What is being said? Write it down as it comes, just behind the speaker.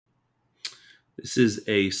This is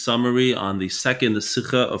a summary on the second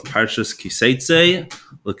Sikha of Parshas Kiseitze,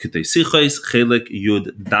 L'Kutei Sichos, Chelik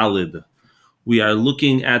Yud Dalid. We are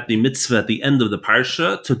looking at the mitzvah at the end of the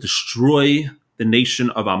Parsha to destroy the nation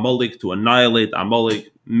of Amalek, to annihilate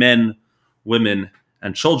Amalek, men, women,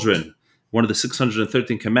 and children. One of the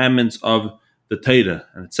 613 commandments of the Torah.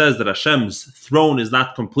 And it says that Hashem's throne is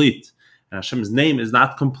not complete, and Hashem's name is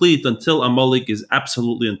not complete until Amalek is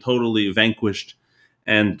absolutely and totally vanquished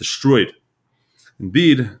and destroyed.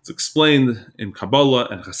 Indeed, it's explained in Kabbalah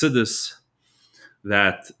and Hasidus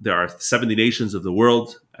that there are 70 nations of the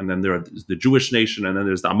world, and then there is the Jewish nation, and then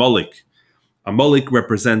there's the Amalek. Amalek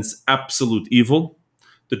represents absolute evil.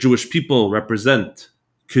 The Jewish people represent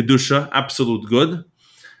Kedusha, absolute good.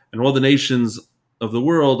 And all the nations of the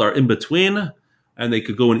world are in between, and they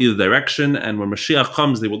could go in either direction, and when Mashiach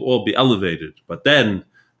comes, they will all be elevated. But then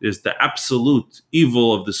there's the absolute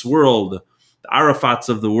evil of this world, the Arafats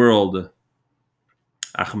of the world,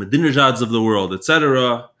 Ahmadinejads of the world,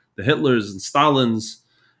 etc., the Hitlers and Stalins,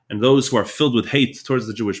 and those who are filled with hate towards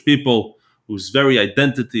the Jewish people, whose very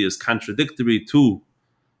identity is contradictory to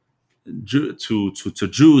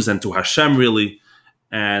Jews and to Hashem, really,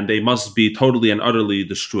 and they must be totally and utterly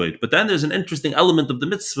destroyed. But then there's an interesting element of the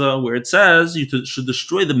mitzvah where it says you should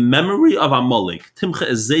destroy the memory of Amalek. Timcha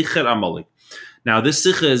is Zeicher Amalek. Now, this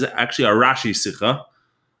sikha is actually a Rashi sikha,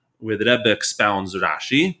 where the Rebbe expounds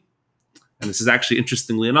Rashi. And this is actually,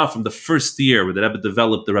 interestingly enough, from the first year where the Rebbe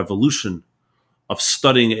developed the revolution of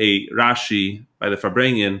studying a Rashi by the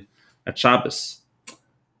Farbrengen at Shabbos.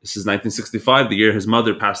 This is 1965, the year his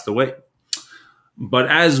mother passed away. But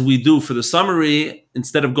as we do for the summary,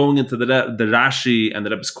 instead of going into the Rashi and the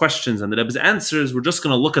Rebbe's questions and the Rebbe's answers, we're just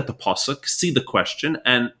going to look at the pasuk, see the question,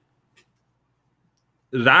 and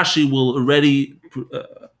Rashi will already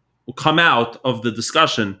will come out of the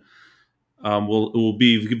discussion. It will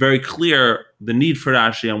be very clear the need for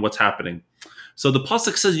Rashi and what's happening. So the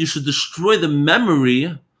pasuk says you should destroy the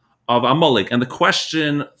memory of Amalek, and the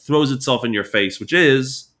question throws itself in your face, which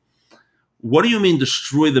is, what do you mean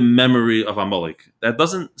destroy the memory of Amalek? That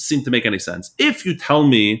doesn't seem to make any sense. If you tell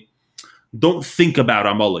me, don't think about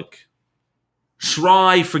Amalek,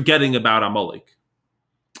 try forgetting about Amalek,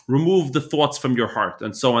 remove the thoughts from your heart,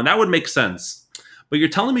 and so on, that would make sense. But you're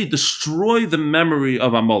telling me destroy the memory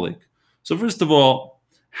of Amalek. So first of all,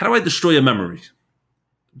 how do I destroy a memory?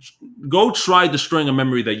 Go try destroying a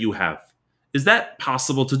memory that you have. Is that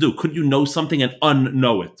possible to do? Could you know something and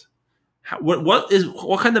unknow it?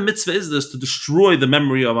 What kind of mitzvah is this to destroy the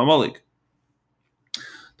memory of Amalek?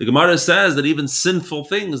 The Gemara says that even sinful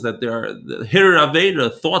things, that there are the Hirir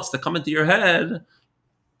Aveda, thoughts that come into your head,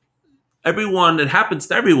 it happens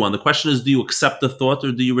to everyone. The question is, do you accept the thought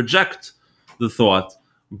or do you reject the thought?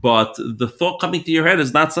 But the thought coming to your head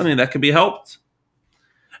is not something that can be helped.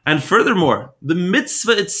 And furthermore, the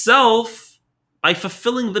mitzvah itself, by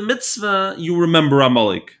fulfilling the mitzvah, you remember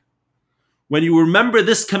Amalek. When you remember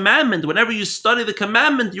this commandment, whenever you study the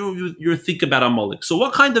commandment, you think about Amalek. So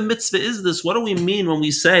what kind of mitzvah is this? What do we mean when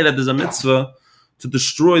we say that there's a mitzvah to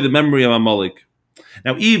destroy the memory of Amalek?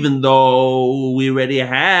 Now, even though we already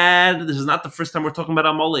this is not the first time we're talking about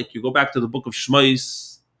Amalek. You go back to the book of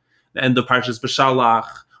Shmos, the end of Parshas Beshalach,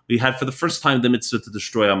 we had for the first time the mitzvah to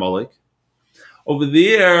destroy Amalek. Over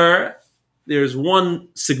there's one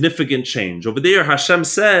significant change. Over there, Hashem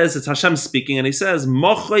says, it's Hashem speaking, and he says,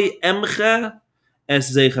 Mochoi emche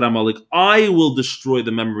es zeicher Amalek. I will destroy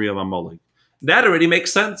the memory of Amalek. That already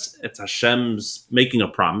makes sense. It's Hashem's making a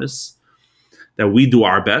promise that we do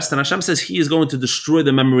our best, and Hashem says he is going to destroy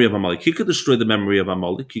the memory of Amalek. He could destroy the memory of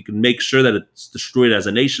Amalek. He could make sure that it's destroyed as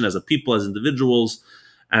a nation, as a people, as individuals,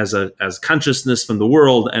 as consciousness from the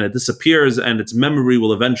world, and it disappears, and its memory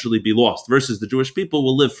will eventually be lost, versus the Jewish people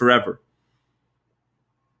will live forever.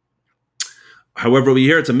 However, we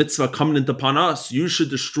hear it's a mitzvah covenant upon us. You should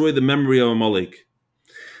destroy the memory of Amalek.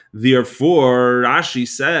 Therefore, Rashi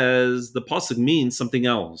says the pasuk means something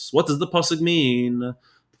else. What does the pasuk mean? The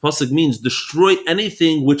pasuk means destroy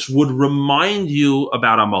anything which would remind you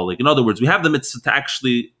about Amalek. In other words, we have the mitzvah to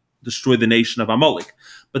actually destroy the nation of Amalek.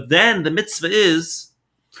 But then the mitzvah is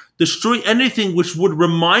destroy anything which would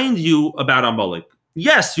remind you about Amalek.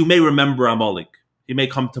 Yes, you may remember Amalek. He may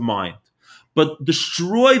come to mind. But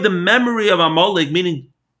destroy the memory of Amalek, meaning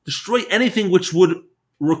destroy anything which would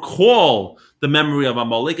recall the memory of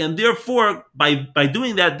Amalek. And therefore, by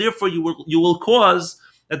doing that, therefore you will cause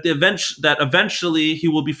that eventually he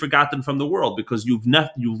will be forgotten from the world, because you've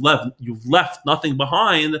left nothing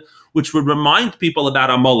behind which would remind people about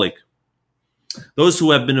Amalek. Those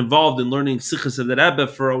who have been involved in learning Sichos of the Rebbe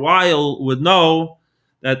for a while would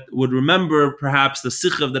remember perhaps the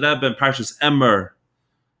Sikh of the Rebbe in Parshas Emor,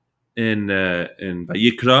 in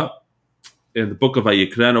Vayikra, in the book of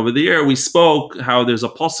Vayikra, and over there we spoke how there's a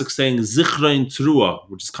pasuk saying Zichrein Trua,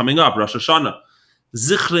 which is coming up, Rosh Hashanah.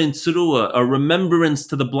 Zichrein Trua, a remembrance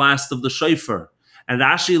to the blast of the shofar. And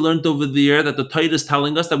Rashi learned over there that the Torah is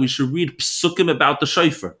telling us that we should read psukim about the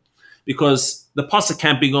shofar, because the pasuk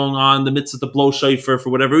can't be going on in the midst of the blow shofar for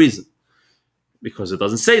whatever reason, because it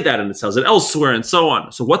doesn't say that and it tells it elsewhere and so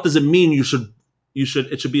on. So what does it mean? It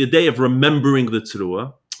should be a day of remembering the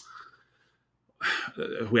Trua.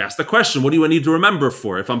 We ask the question, what do I need to remember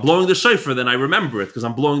for? If I'm blowing the shofar, then I remember it because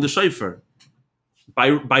I'm blowing the shofar.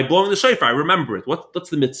 By blowing the shofar, I remember it. What's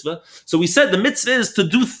the mitzvah? So we said the mitzvah is to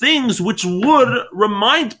do things which would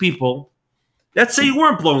remind people. Let's say you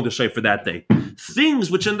weren't blowing the shofar that day. Things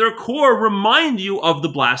which in their core remind you of the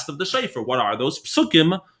blast of the shofar. What are those?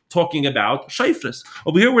 Psukim talking about shofars.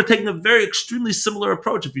 Over here, we're taking a very extremely similar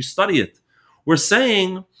approach if you study it. We're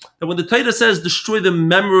saying that when the Torah says destroy the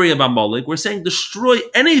memory of Amalek, we're saying destroy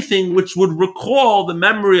anything which would recall the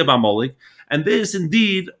memory of Amalek. And this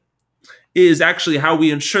indeed is actually how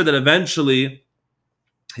we ensure that eventually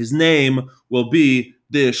his name will be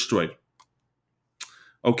destroyed.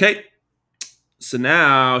 Okay, so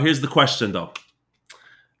now here's the question though.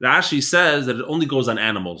 Rashi says that it only goes on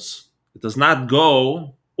animals. It does not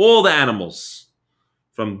go all the animals,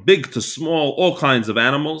 from big to small, all kinds of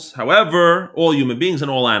animals. However, all human beings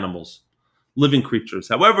and all animals, living creatures.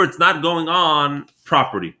 However, it's not going on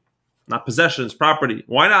property, not possessions, property.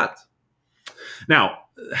 Why not? Now,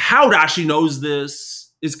 how Rashi knows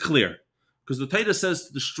this is clear, because the Torah says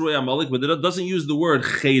to destroy Amalek, but it doesn't use the word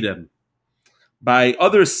chedem. By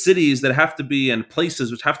other cities that have to be, and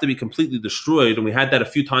places which have to be completely destroyed, and we had that a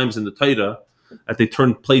few times in the Torah, that they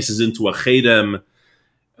turn places into a chedem.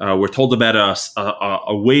 We're told about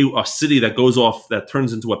a city that goes off, that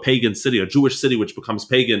turns into a pagan city, a Jewish city which becomes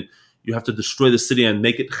pagan. You have to destroy the city and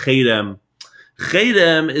make it chedem.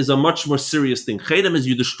 Chedem is a much more serious thing. Chedem is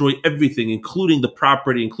you destroy everything, including the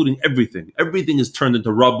property, including everything. Everything is turned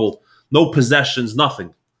into rubble. No possessions,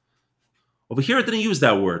 nothing. Over here, it didn't use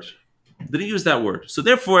that word. So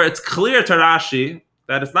therefore, it's clear to Rashi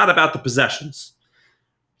that it's not about the possessions.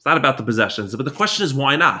 It's not about the possessions. But the question is,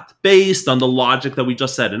 why not? Based on the logic that we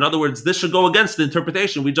just said. In other words, this should go against the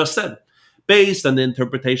interpretation we just said. Based on the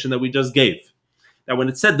interpretation that we just gave. Now, when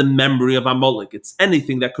it said the memory of Amalek, it's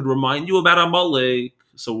anything that could remind you about Amalek.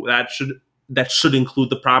 So that should include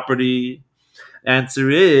the property. Answer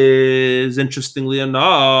is, interestingly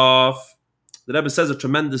enough, the Rebbe says a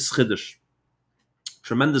tremendous chiddush,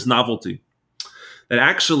 tremendous novelty, that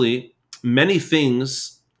actually many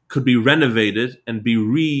things could be renovated and be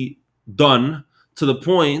redone to the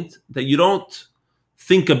point that you don't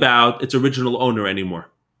think about its original owner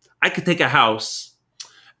anymore. I could take a house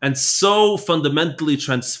and so fundamentally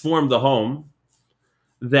transform the home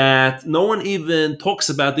that no one even talks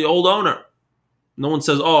about the old owner. No one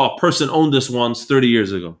says, oh, a person owned this once 30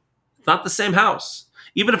 years ago. It's not the same house.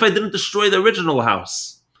 Even if I didn't destroy the original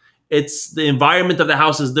house, it's the environment of the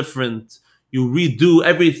house is different. You redo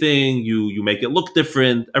everything. You make it look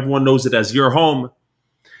different. Everyone knows it as your home.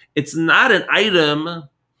 It's not an item.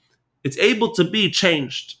 It's able to be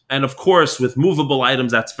changed. And of course, with movable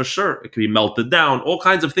items, that's for sure. It can be melted down. All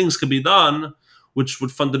kinds of things can be done, which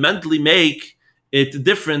would fundamentally make it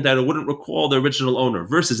different, that it wouldn't recall the original owner.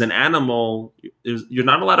 Versus an animal, you're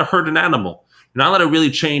not allowed to hurt an animal. You're not allowed to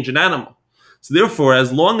really change an animal. So therefore,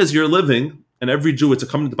 as long as you're living, and every Jew, it's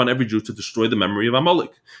incumbent upon every Jew to destroy the memory of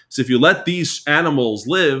Amalek. So if you let these animals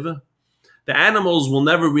live, the animals will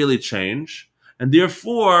never really change. And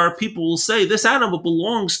therefore, people will say, this animal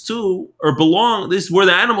belongs to, these were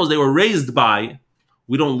the animals they were raised by.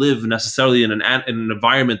 We don't live necessarily in an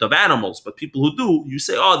environment of animals, but people who do, you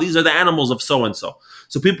say, oh, these are the animals of so-and-so.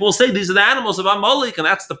 So people will say, these are the animals of Amalek, and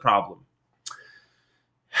that's the problem.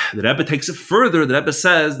 The Rebbe takes it further. The Rebbe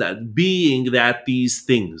says that being that these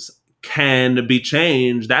things can be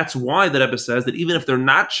changed, that's why the Rebbe says that even if they're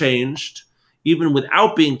not changed, even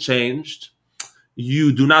without being changed,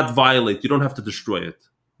 you do not violate, you don't have to destroy it.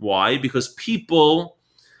 Why? Because people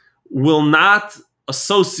will not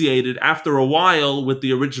associate it after a while with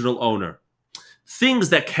the original owner. Things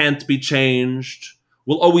that can't be changed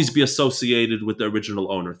will always be associated with the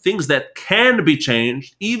original owner. Things that can be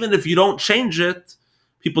changed, even if you don't change it,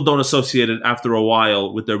 people don't associate it after a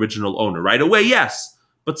while with the original owner. Right away, yes,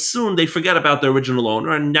 but soon they forget about the original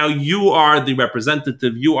owner, and now you are the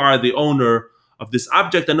representative, you are the owner of this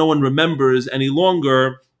object, and no one remembers any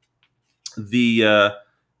longer the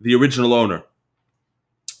original owner.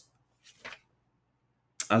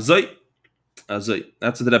 Azay. That's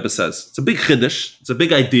what the Rebbe says. It's a big chiddush. It's a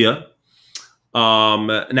big idea.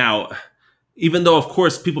 Now, Even though, of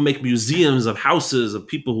course, people make museums of houses of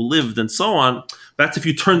people who lived and so on. That's if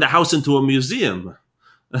you turn the house into a museum.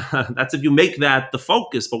 That's if you make that the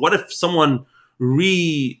focus. But what if someone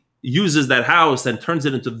reuses that house and turns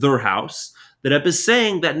it into their house? The Rebbe is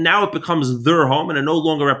saying that now it becomes their home and it no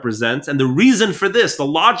longer represents. And the reason for this, the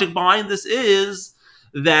logic behind this is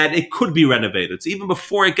that it could be renovated. So even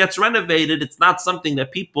before it gets renovated, it's not something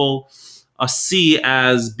that people see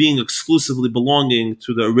as being exclusively belonging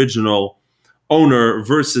to the original owner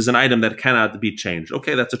versus an item that cannot be changed.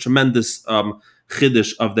 Okay, that's a tremendous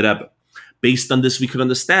chiddush of the Rebbe. Based on this, we could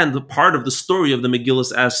understand the part of the story of the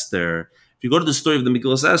Megillas Esther. If you go to the story of the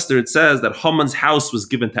Megillas Esther, it says that Haman's house was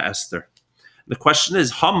given to Esther. The question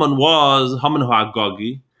is, Haman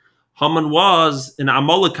Ha'agagi. Haman was an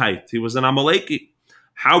Amalekite. He was an Amaleki.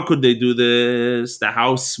 How could they do this? The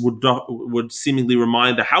house would seemingly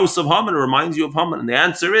remind the house of Haman. It reminds you of Haman. And the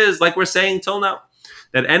answer is, like we're saying till now,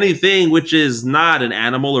 that anything which is not an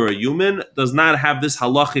animal or a human does not have this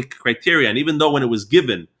halachic criteria. And even though when it was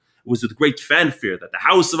given, it was with great fanfare that the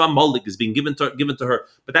house of Amalek is being given to her.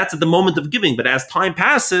 But that's at the moment of giving. But as time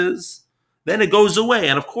passes, then it goes away.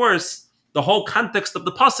 And of course, the whole context of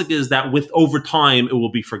the pasuk is that with over time it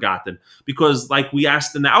will be forgotten. Because like we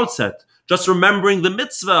asked in the outset, just remembering the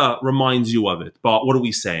mitzvah reminds you of it. But what are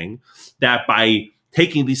we saying? That by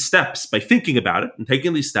taking these steps, by thinking about it and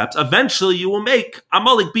taking these steps, eventually you will make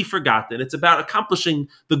Amalek be forgotten. It's about accomplishing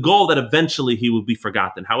the goal that eventually he will be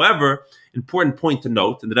forgotten. However, important point to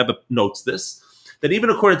note, and the Rebbe notes this, that even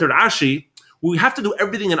according to Rashi, we have to do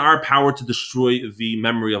everything in our power to destroy the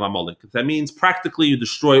memory of Amalek. That means practically you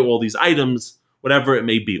destroy all these items, whatever it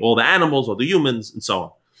may be, all the animals, all the humans, and so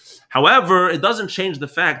on. However, it doesn't change the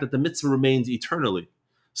fact that the mitzvah remains eternally.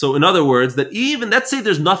 So in other words, that even, let's say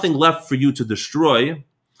there's nothing left for you to destroy,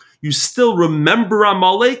 you still remember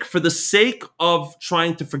Amalek for the sake of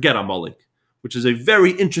trying to forget Amalek, which is a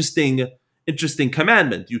very interesting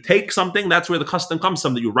commandment. You take something, that's where the custom comes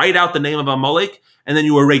from, that you write out the name of Amalek and then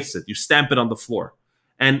you erase it, you stamp it on the floor.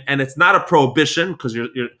 And it's not a prohibition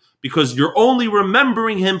because you're only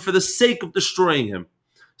remembering him for the sake of destroying him.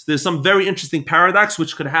 So there's some very interesting paradox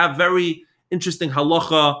which could have very interesting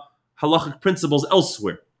halachic principles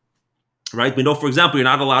elsewhere, right? We know, for example, you're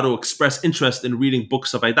not allowed to express interest in reading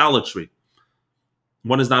books of idolatry.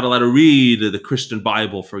 One is not allowed to read the Christian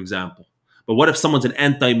Bible, for example. But what if someone's an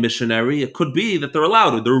anti-missionary? It could be that they're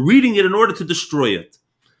allowed to. They're reading it in order to destroy it.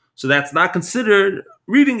 So that's not considered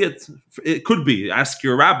reading it. It could be. Ask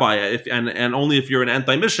your rabbi, and only if you're an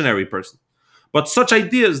anti-missionary person. But such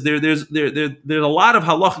ideas, there's a lot of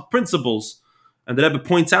halachic principles, and the Rebbe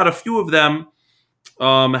points out a few of them.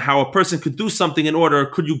 How a person could do something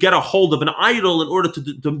could you get a hold of an idol in order to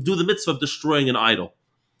do the mitzvah of destroying an idol,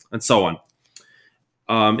 and so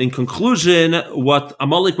on. In conclusion, what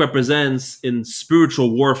Amalek represents in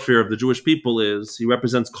spiritual warfare of the Jewish people is he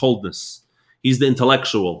represents coldness. He's the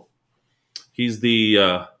intellectual. He's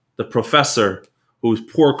the professor who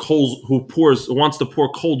wants to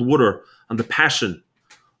pour cold water on the passion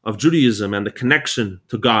of Judaism and the connection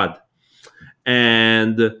to God.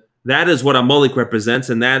 And that is what Amalek represents,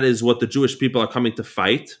 and that is what the Jewish people are coming to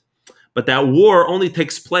fight. But that war only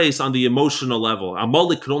takes place on the emotional level.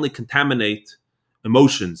 Amalek could only contaminate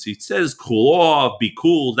emotions. He says, cool off, be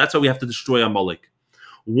cool. That's why we have to destroy Amalek.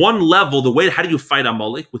 One level, how do you fight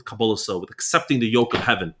Amalek? With Kabbalah, with accepting the yoke of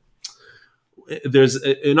heaven.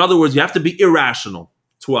 In other words, you have to be irrational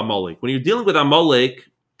to Amalek. When you're dealing with Amalek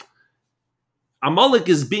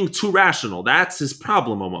is being too rational. That's his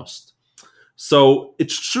problem almost. So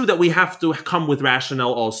it's true that we have to come with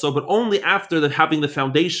rationale also, but only after having the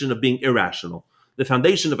foundation of being irrational, the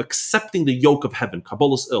foundation of accepting the yoke of heaven,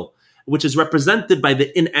 Kabbalah's il, which is represented by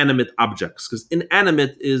the inanimate objects, because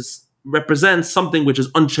inanimate represents something which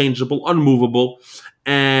is unchangeable, unmovable,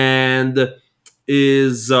 and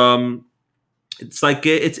is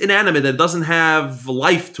it's inanimate. It doesn't have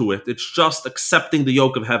life to it. It's just accepting the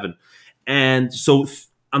yoke of heaven, and so.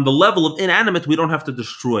 On the level of inanimate, we don't have to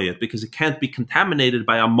destroy it because it can't be contaminated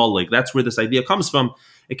by Amalek. That's where this idea comes from.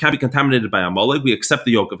 It can't be contaminated by Amalek. We accept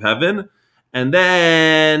the yoke of heaven,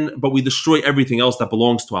 but we destroy everything else that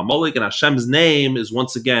belongs to Amalek, and Hashem's name is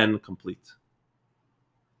once again complete.